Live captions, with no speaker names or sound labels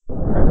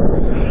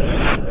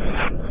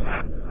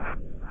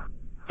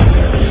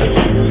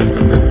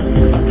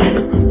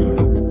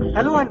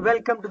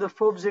welcome to the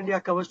Forbes India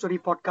Cover Story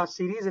podcast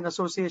series in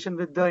association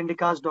with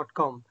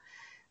theindicast.com.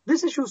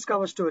 This issue's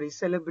cover story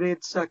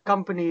celebrates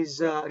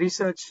companies,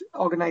 research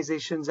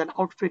organizations, and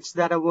outfits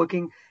that are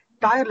working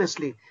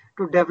tirelessly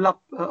to develop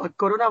a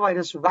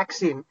coronavirus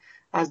vaccine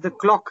as the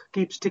clock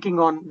keeps ticking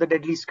on the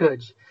deadly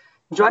scourge.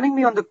 Joining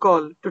me on the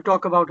call to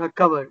talk about her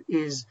cover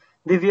is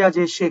Divya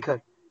J.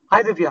 Shekhar.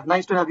 Hi Divya,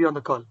 nice to have you on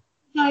the call.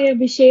 Hi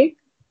Abhishek,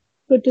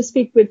 good to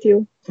speak with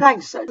you.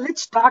 Thanks.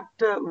 Let's start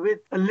with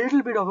a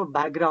little bit of a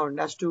background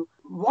as to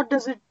what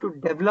does it to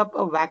develop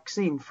a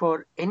vaccine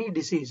for any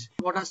disease?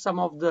 What are some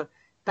of the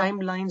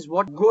timelines?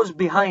 What goes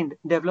behind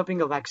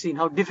developing a vaccine?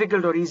 How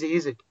difficult or easy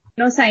is it?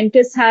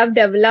 Scientists have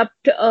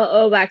developed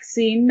a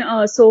vaccine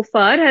so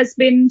far has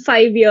been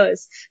 5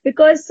 years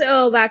because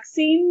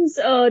vaccines,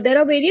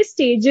 there are various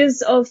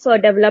stages of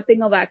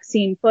developing a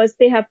vaccine. First,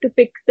 they have to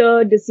pick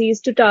the disease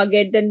to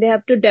target. Then they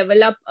have to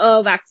develop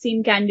a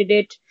vaccine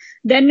candidate.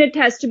 Then it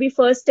has to be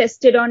first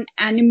tested on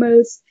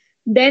animals.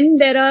 Then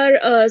there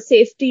are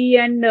safety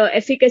and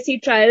efficacy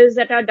trials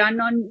that are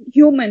done on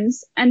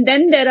humans. And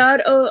then there are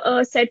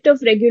a set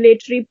of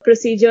regulatory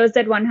procedures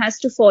that one has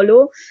to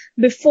follow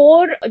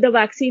before the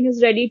vaccine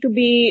is ready to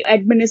be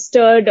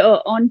administered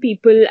on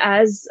people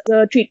as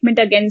a treatment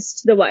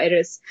against the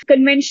virus.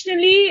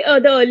 Conventionally,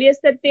 the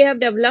earliest that they have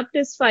developed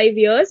is 5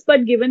 years.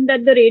 But given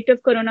that the rate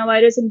of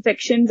coronavirus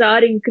infections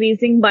are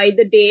increasing by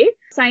the day,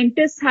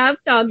 scientists have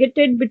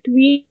targeted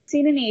between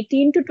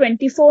 18 to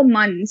 24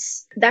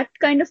 months. That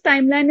kind of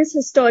timeline is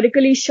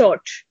historically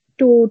short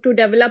to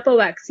develop a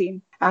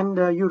vaccine. And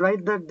you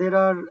write that there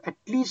are at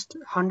least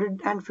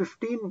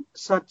 115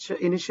 such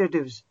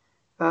initiatives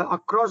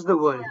across the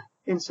world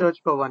in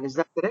search for one. Is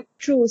that correct?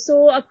 True.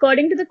 So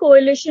according to the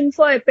Coalition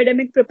for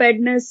Epidemic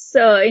Preparedness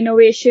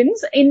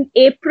Innovations, in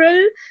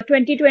April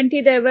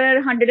 2020, there were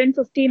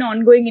 115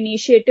 ongoing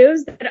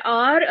initiatives. There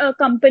are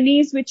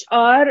companies which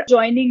are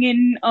joining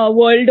in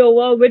world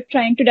over with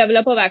trying to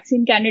develop a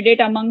vaccine candidate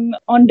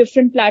on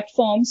different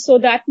platforms. So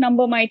that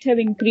number might have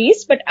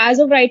increased. But as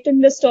of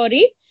writing the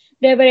story,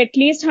 there were at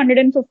least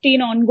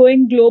 115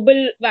 ongoing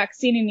global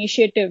vaccine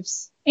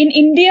initiatives. In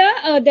India,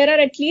 there are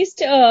at least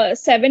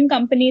 7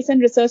 companies and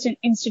research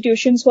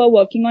institutions who are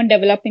working on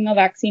developing a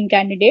vaccine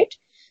candidate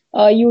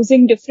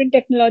using different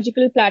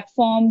technological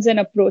platforms and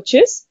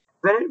approaches.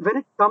 When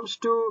it comes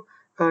to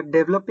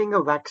developing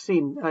a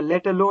vaccine,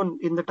 let alone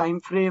in the time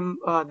frame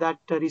that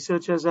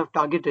researchers have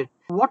targeted,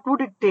 what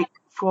would it take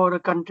for a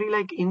country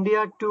like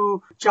India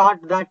to chart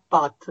that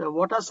path?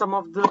 What are some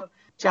of the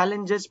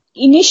challenges?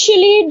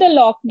 Initially, the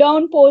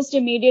lockdown posed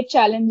immediate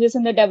challenges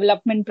in the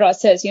development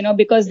process,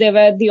 because there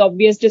were the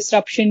obvious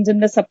disruptions in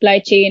the supply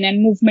chain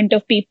and movement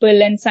of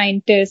people and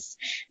scientists.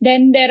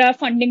 Then there are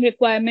funding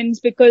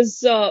requirements because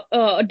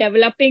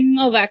developing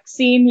a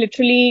vaccine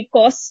literally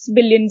costs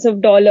billions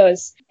of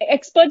dollars.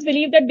 Experts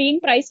believe that being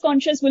price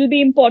conscious will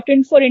be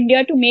important for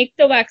India to make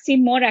the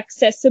vaccine more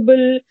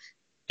accessible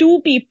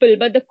to people,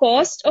 but the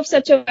cost of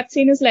such a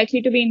vaccine is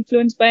likely to be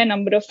influenced by a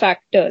number of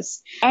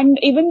factors. And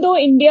even though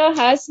India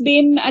has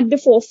been at the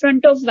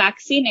forefront of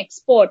vaccine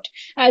export,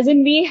 as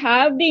in we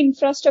have the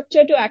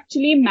infrastructure to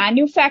actually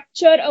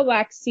manufacture a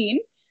vaccine,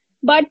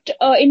 but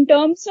in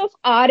terms of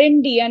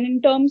R&D and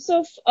in terms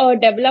of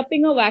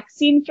developing a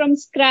vaccine from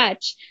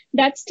scratch,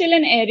 that's still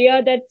an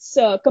area that's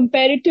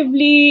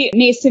comparatively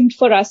nascent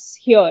for us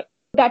here.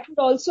 That would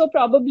also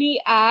probably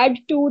add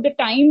to the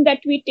time that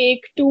we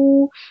take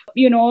to,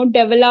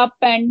 develop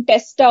and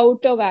test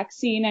out a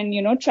vaccine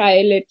and,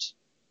 trial it.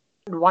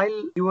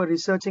 While you were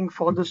researching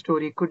for the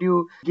story, could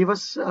you give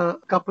us a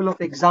couple of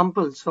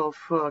examples of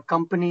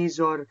companies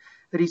or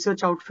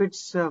research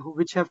outfits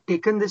which have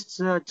taken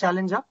this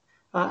challenge up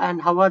and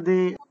how are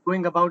they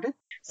going about it?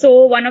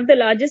 So one of the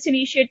largest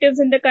initiatives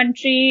in the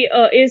country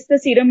is the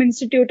Serum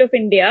Institute of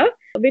India,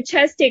 which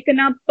has taken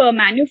up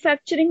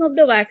manufacturing of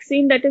the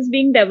vaccine that is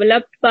being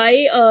developed by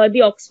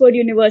the Oxford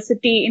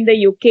University in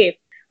the UK.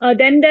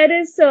 Then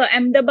there is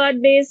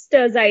Ahmedabad-based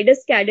Zydus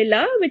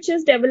Cadila, which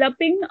is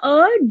developing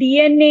a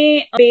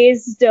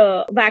DNA-based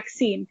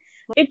vaccine.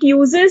 It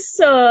uses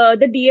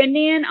the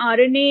DNA and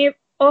RNA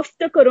of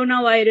the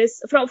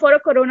coronavirus for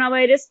a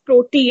coronavirus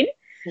protein,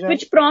 right,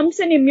 which prompts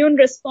an immune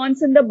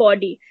response in the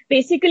body.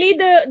 Basically,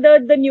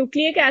 the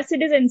nucleic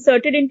acid is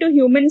inserted into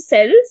human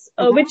cells,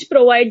 which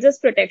provides us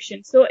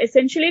protection. So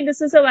essentially, this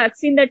is a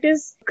vaccine that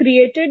is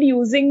created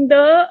using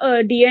the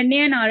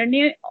DNA and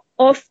RNA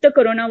of the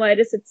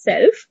coronavirus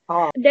itself.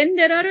 Then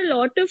there are a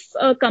lot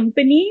of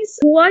companies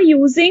who are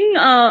using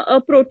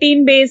a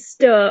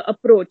protein-based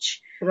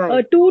approach,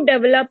 right, to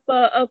develop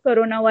a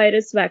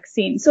coronavirus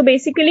vaccine. So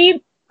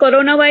basically,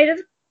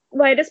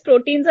 coronavirus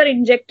proteins are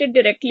injected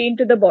directly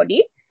into the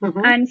body.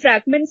 And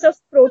fragments of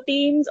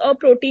proteins or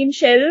protein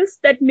shells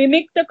that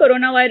mimic the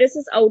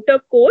coronavirus's outer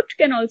coat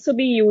can also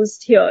be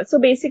used here. So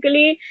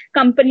basically,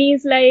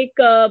 companies like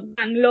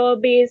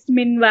Bangalore-based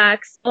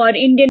Minvax or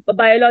Indian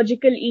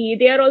Biological E,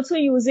 they are also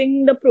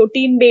using the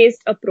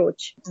protein-based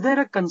approach. Is there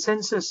a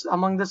consensus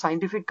among the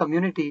scientific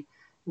community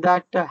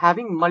that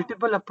having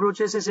multiple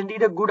approaches is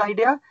indeed a good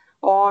idea?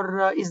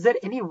 Or is there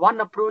any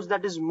one approach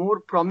that is more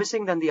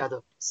promising than the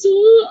other?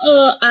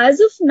 So, as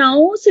of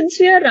now, since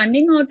we are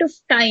running out of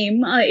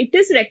time, it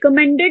is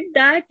recommended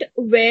that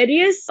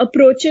various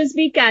approaches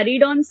be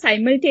carried on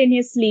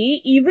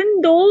simultaneously,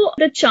 even though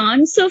the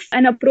chance of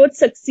an approach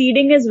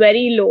succeeding is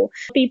very low.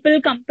 People,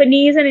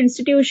 companies, and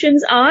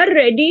institutions are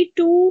ready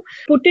to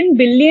put in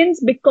billions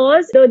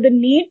because the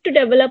need to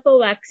develop a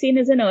vaccine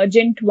is an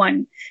urgent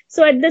one.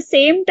 So, at the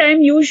same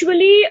time,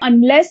 usually,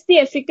 unless the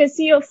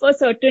efficacy of a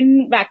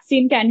certain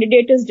vaccine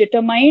candidate is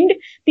determined,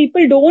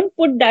 people don't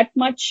put that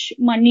much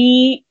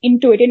money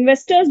into it.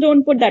 Investors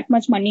don't put that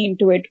much money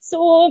into it.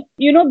 So,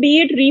 be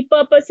it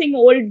repurposing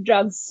old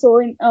drugs,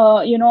 so,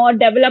 or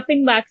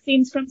developing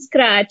vaccines from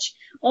scratch,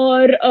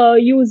 or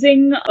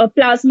using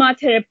plasma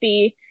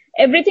therapy,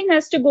 everything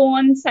has to go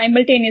on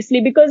simultaneously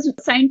because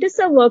scientists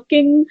are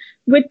working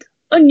with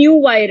a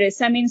new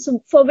virus. I mean,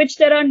 so for which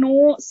there are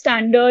no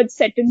standards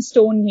set in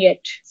stone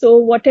yet. So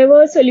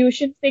whatever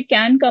solutions they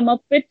can come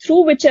up with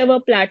through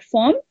whichever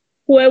platform,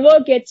 whoever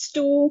gets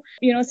to,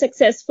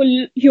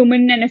 successful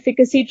human and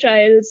efficacy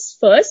trials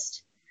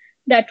first,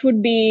 that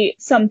would be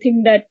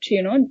something that,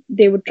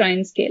 they would try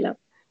and scale up.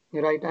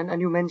 Right.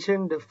 And you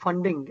mentioned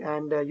funding,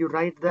 and you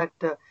write that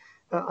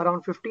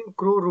around 15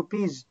 crore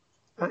rupees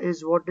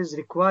is what is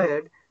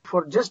required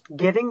for just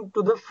getting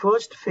to the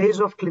first phase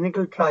of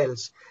clinical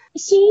trials.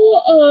 So,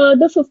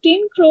 the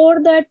 15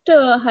 crore that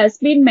has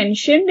been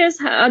mentioned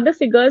are the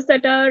figures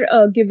that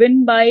are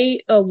given by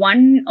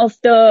one of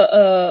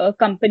the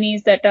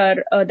companies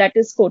that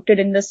is quoted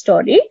in the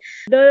story.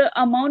 The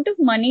amount of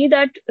money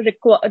that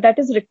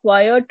is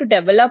required to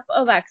develop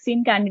a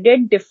vaccine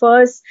candidate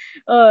differs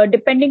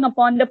depending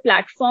upon the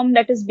platform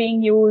that is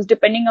being used,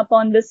 depending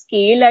upon the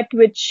scale at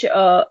which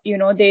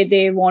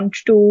they want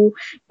to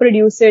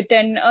produce it,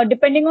 and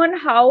depending on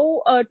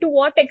how to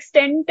what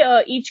extent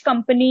each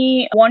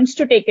company wants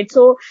to take it.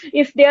 So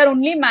if they are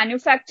only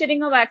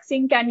manufacturing a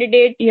vaccine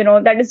candidate,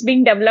 that is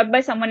being developed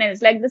by someone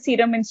else, like the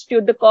Serum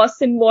Institute, the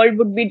costs involved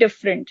would be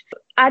different.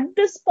 At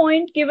this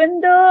point,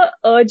 given the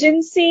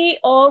urgency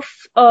of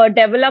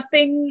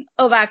developing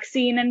a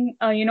vaccine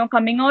and,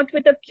 coming out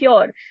with a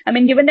cure, I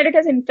mean, given that it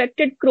has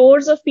infected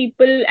crores of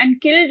people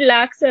and killed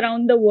lakhs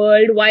around the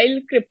world while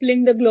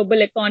crippling the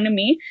global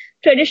economy,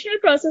 traditional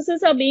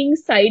processes are being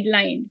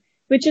sidelined.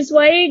 Which is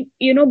why,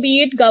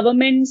 be it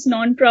governments,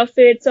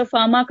 non-profits or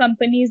pharma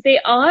companies, they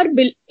are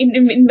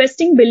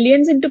investing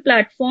billions into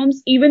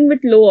platforms, even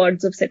with low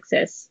odds of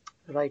success.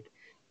 Right.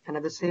 And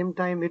at the same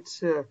time,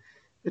 it's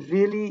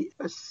really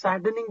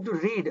saddening to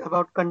read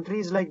about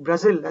countries like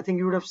Brazil. I think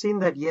you would have seen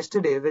that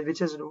yesterday, which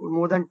has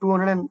more than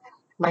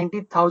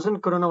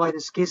 290,000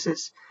 coronavirus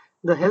cases.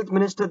 The health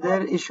minister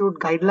there issued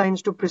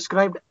guidelines to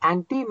prescribe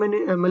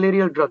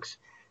anti-malarial drugs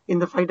in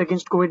the fight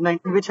against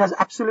COVID-19, which has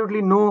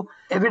absolutely no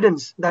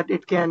evidence that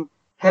it can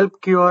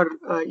help cure,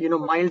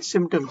 mild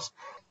symptoms.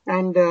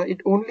 And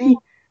it only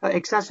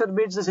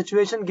exacerbates the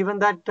situation given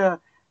that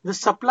the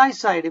supply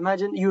side,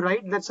 imagine you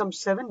write that some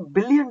 7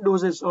 billion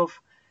doses of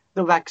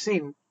the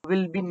vaccine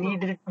will be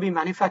needed to be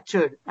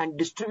manufactured and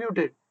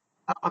distributed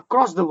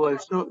across the world.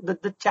 So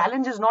the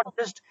challenge is not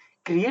just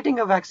creating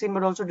a vaccine,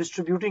 but also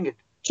distributing it.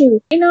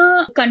 True. In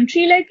a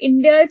country like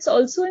India, it's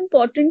also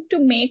important to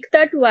make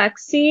that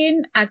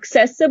vaccine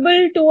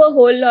accessible to a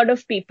whole lot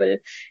of people.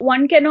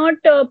 One cannot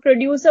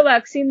produce a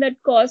vaccine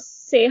that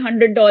costs, say,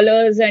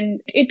 $100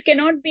 and it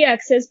cannot be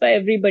accessed by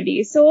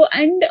everybody. So,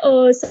 and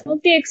some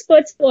of the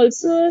experts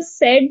also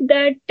said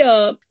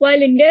that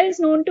while India is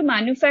known to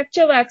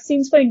manufacture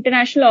vaccines for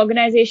international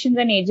organizations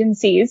and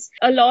agencies,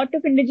 a lot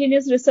of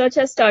indigenous research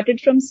has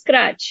started from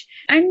scratch.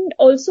 And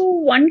also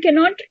one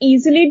cannot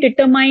easily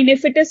determine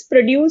if it is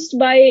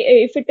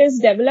if it is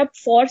developed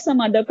for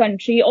some other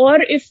country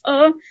or if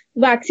a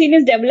vaccine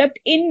is developed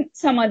in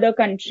some other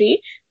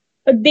country.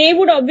 They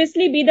would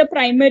obviously be the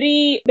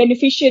primary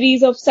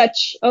beneficiaries of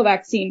such a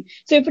vaccine.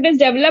 So if it is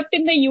developed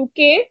in the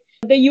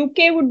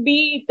UK would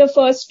be the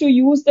first to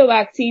use the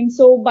vaccine.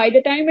 So by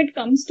the time it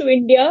comes to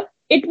India,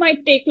 it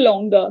might take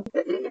longer.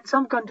 In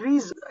some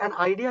countries, an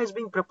idea is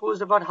being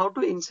proposed about how to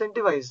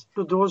incentivize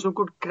to those who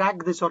could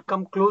crack this or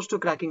come close to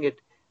cracking it.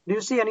 Do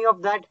you see any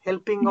of that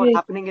helping or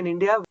happening in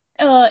India?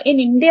 In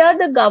India,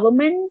 the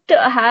government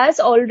has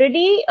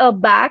already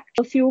backed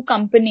a few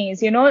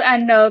companies,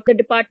 and the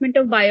Department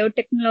of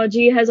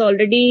Biotechnology has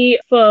already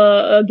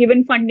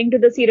given funding to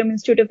the Serum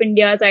Institute of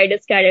India,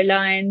 Zydus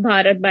Cadila and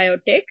Bharat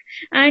Biotech.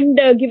 And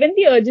given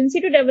the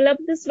urgency to develop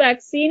this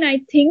vaccine, I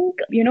think,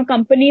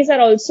 companies are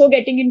also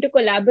getting into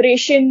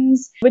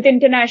collaborations with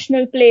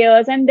international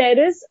players, and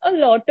there is a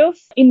lot of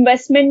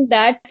investment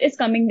that is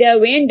coming their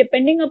way, and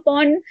depending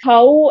upon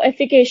how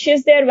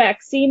efficacious their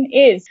vaccine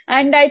is.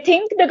 And I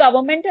think the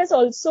government has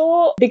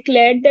also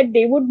declared that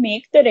they would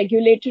make the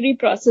regulatory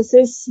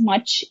processes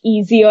much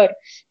easier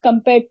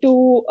compared to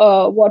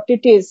what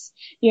it is,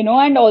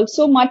 and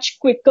also much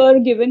quicker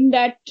given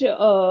that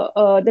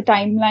the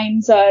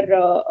timelines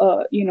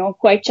are,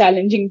 quite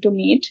challenging to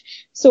meet.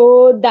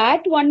 So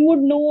that one would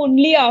know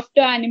only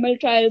after animal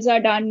trials are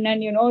done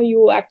and,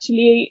 you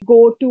actually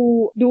go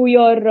to do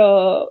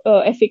your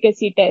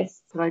efficacy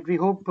tests. Right. We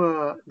hope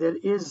there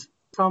is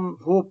some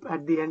hope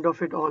at the end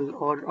of it all,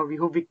 or we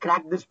hope we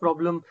crack this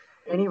problem.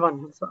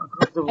 Anyone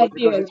across the world, At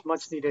the because it's much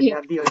earliest. needed Yeah.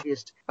 at the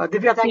earliest.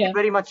 Divya, thank you Yeah.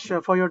 very much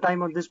for your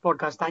time on this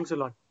podcast. Thanks a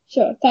lot.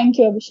 Sure. Thank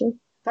you, Abhishek.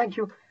 Thank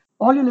you.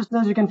 All your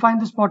listeners, you can find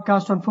this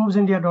podcast on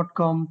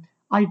ForbesIndia.com,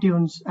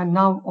 iTunes, and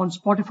now on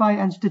Spotify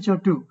and Stitcher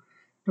too.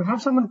 To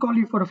have someone call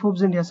you for a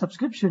Forbes India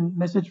subscription,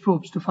 message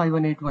Forbes to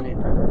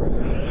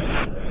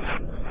 51818.